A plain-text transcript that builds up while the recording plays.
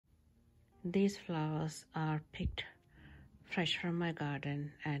These flowers are picked fresh from my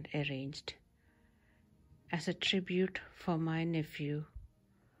garden and arranged as a tribute for my nephew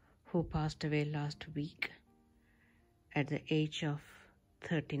who passed away last week at the age of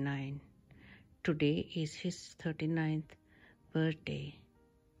 39. Today is his 39th birthday.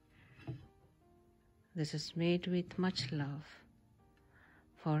 This is made with much love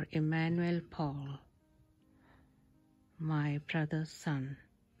for Emmanuel Paul, my brother's son,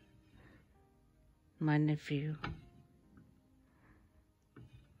 my nephew.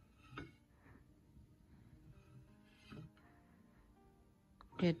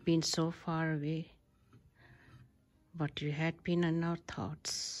 You had been so far away, but you had been in our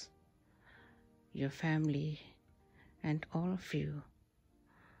thoughts. Your family and all of you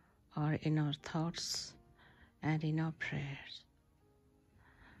are in our thoughts and in our prayers.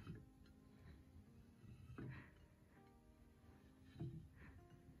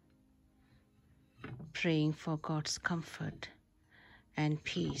 Praying for God's comfort and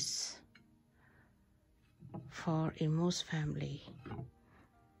peace for Imu's family,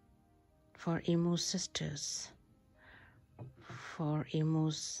 for Imu's sisters, for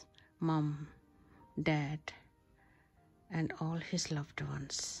Imu's mom, dad, and all his loved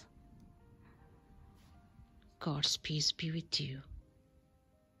ones. God's peace be with you.